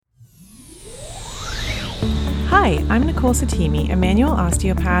Hi, I'm Nicole Satimi, a manual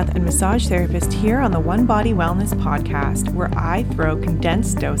osteopath and massage therapist here on the One Body Wellness podcast, where I throw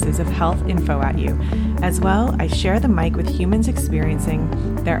condensed doses of health info at you. As well, I share the mic with humans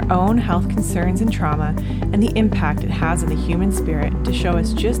experiencing their own health concerns and trauma and the impact it has on the human spirit to show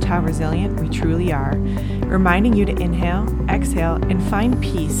us just how resilient we truly are, reminding you to inhale, exhale, and find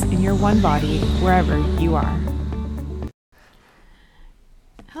peace in your one body wherever you are.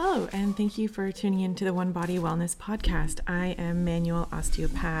 Hello, and thank you for tuning in to the One Body Wellness podcast. I am manual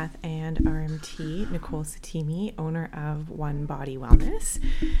osteopath and RMT Nicole Satimi, owner of One Body Wellness.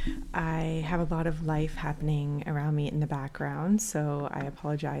 I have a lot of life happening around me in the background, so I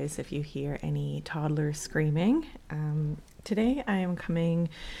apologize if you hear any toddlers screaming. Today I am coming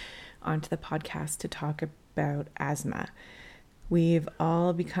onto the podcast to talk about asthma. We've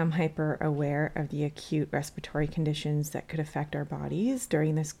all become hyper aware of the acute respiratory conditions that could affect our bodies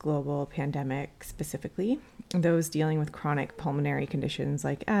during this global pandemic specifically. Those dealing with chronic pulmonary conditions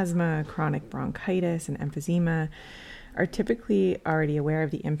like asthma, chronic bronchitis, and emphysema are typically already aware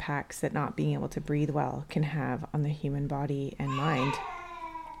of the impacts that not being able to breathe well can have on the human body and mind.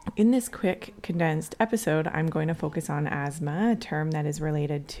 In this quick, condensed episode, I'm going to focus on asthma, a term that is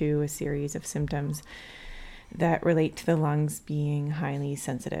related to a series of symptoms that relate to the lungs being highly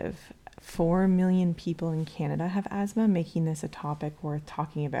sensitive. 4 million people in Canada have asthma, making this a topic worth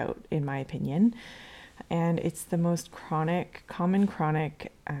talking about, in my opinion. And it's the most common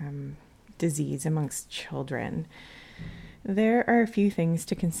chronic disease amongst children. There are a few things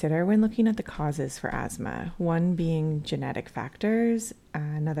to consider when looking at the causes for asthma. One being genetic factors,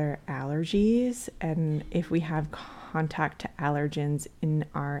 another allergies, and if we have contact to allergens in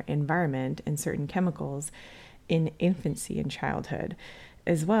our environment and certain chemicals in infancy and childhood.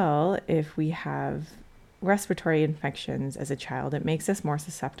 As well, if we have respiratory infections as a child, it makes us more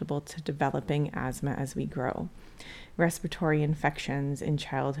susceptible to developing asthma as we grow. Respiratory infections in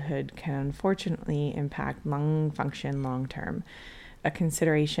childhood can unfortunately impact lung function long term, a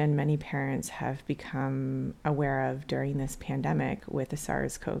consideration many parents have become aware of during this pandemic with the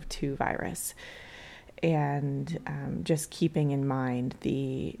SARS-CoV-2 virus. And just keeping in mind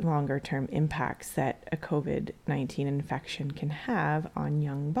the longer term impacts that a COVID-19 infection can have on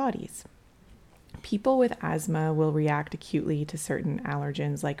young bodies. People with asthma will react acutely to certain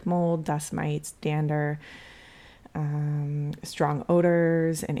allergens like mold, dust mites, dander, strong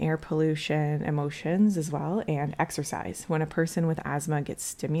odors and air pollution, emotions as well, and exercise. When a person with asthma gets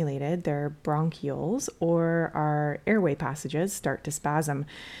stimulated, their bronchioles or our airway passages start to spasm.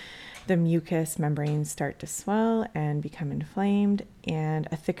 The mucous membranes start to swell and become inflamed, and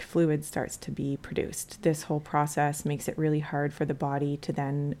a thick fluid starts to be produced. This whole process makes it really hard for the body to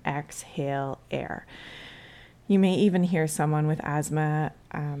then exhale air. You may even hear someone with asthma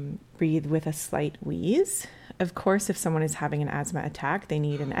breathe with a slight wheeze. Of course, if someone is having an asthma attack, they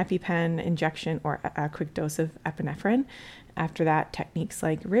need an EpiPen injection or a quick dose of epinephrine. After that, techniques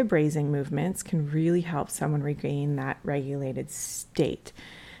like rib raising movements can really help someone regain that regulated state.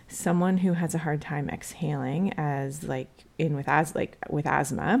 Someone who has a hard time exhaling, with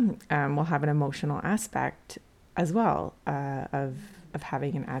asthma, will have an emotional aspect as well of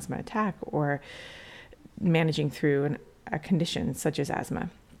having an asthma attack or managing through a condition such as asthma.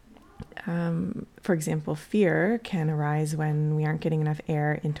 For example, fear can arise when we aren't getting enough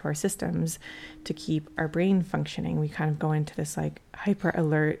air into our systems to keep our brain functioning. We kind of go into this hyper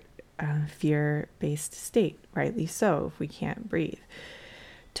alert, fear-based state, rightly so, if we can't breathe.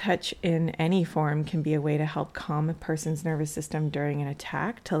 Touch in any form can be a way to help calm a person's nervous system during an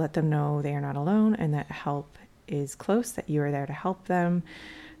attack, to let them know they are not alone and that help is close, that you are there to help them.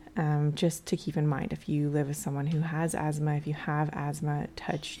 Just to keep in mind, if you live with someone who has asthma, if you have asthma,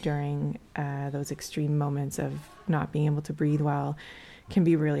 touch during those extreme moments of not being able to breathe well can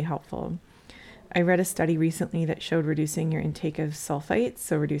be really helpful. I read a study recently that showed reducing your intake of sulfites,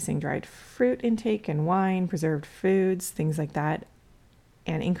 so reducing dried fruit intake and wine, preserved foods, things like that,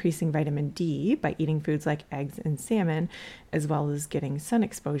 and increasing vitamin D by eating foods like eggs and salmon, as well as getting sun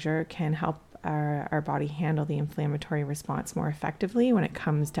exposure, can help our body handle the inflammatory response more effectively when it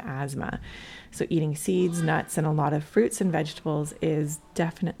comes to asthma. So eating seeds, nuts, and a lot of fruits and vegetables is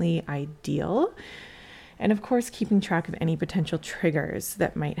definitely ideal. And of course, keeping track of any potential triggers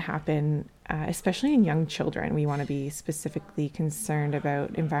that might happen, especially in young children. We want to be specifically concerned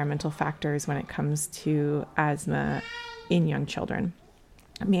about environmental factors when it comes to asthma in young children.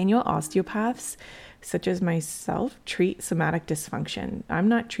 Manual osteopaths, such as myself, treat somatic dysfunction. I'm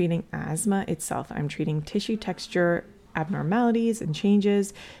not treating asthma itself. I'm treating tissue texture abnormalities and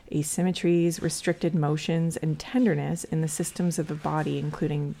changes, asymmetries, restricted motions, and tenderness in the systems of the body,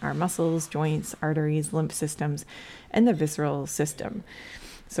 including our muscles, joints, arteries, lymph systems, and the visceral system.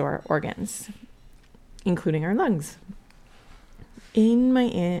 So our organs, including our lungs. In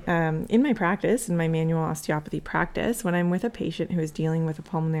my practice, in my manual osteopathy practice, when I'm with a patient who is dealing with a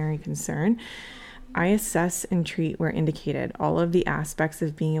pulmonary concern, I assess and treat where indicated all of the aspects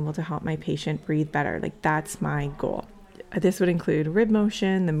of being able to help my patient breathe better. Like, that's my goal. This would include rib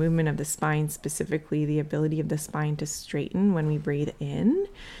motion, the movement of the spine, specifically the ability of the spine to straighten when we breathe in,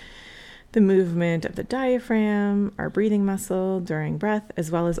 the movement of the diaphragm, our breathing muscle during breath,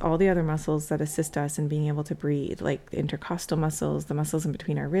 as well as all the other muscles that assist us in being able to breathe, like the intercostal muscles, the muscles in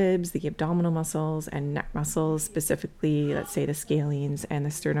between our ribs, the abdominal muscles, and neck muscles, specifically, let's say, the scalenes and the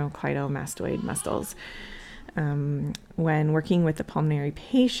sternocleidomastoid muscles. When working with the pulmonary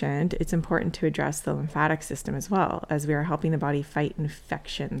patient, it's important to address the lymphatic system as well, as we are helping the body fight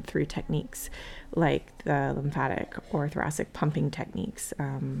infection through techniques like the lymphatic or thoracic pumping techniques,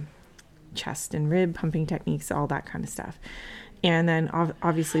 chest and rib pumping techniques, all that kind of stuff. And then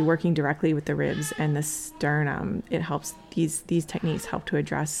obviously working directly with the ribs and the sternum, it helps, these techniques help to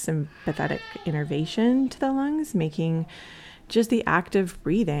address sympathetic innervation to the lungs, making just the act of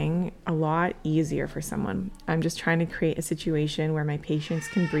breathing a lot easier for someone. I'm just trying to create a situation where my patients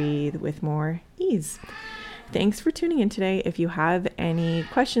can breathe with more ease. Thanks for tuning in today. If you have any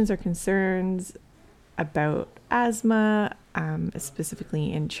questions or concerns about asthma,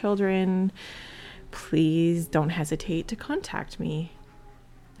 specifically in children, please don't hesitate to contact me.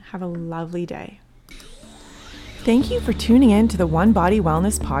 Have a lovely day. Thank you for tuning in to the One Body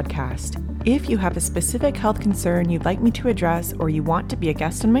Wellness podcast. If you have a specific health concern you'd like me to address, or you want to be a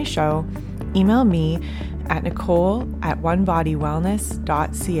guest on my show, email me at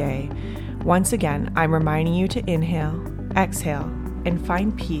nicole@onebodywellness.ca. Once again, I'm reminding you to inhale, exhale, and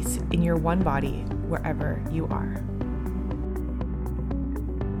find peace in your one body wherever you are.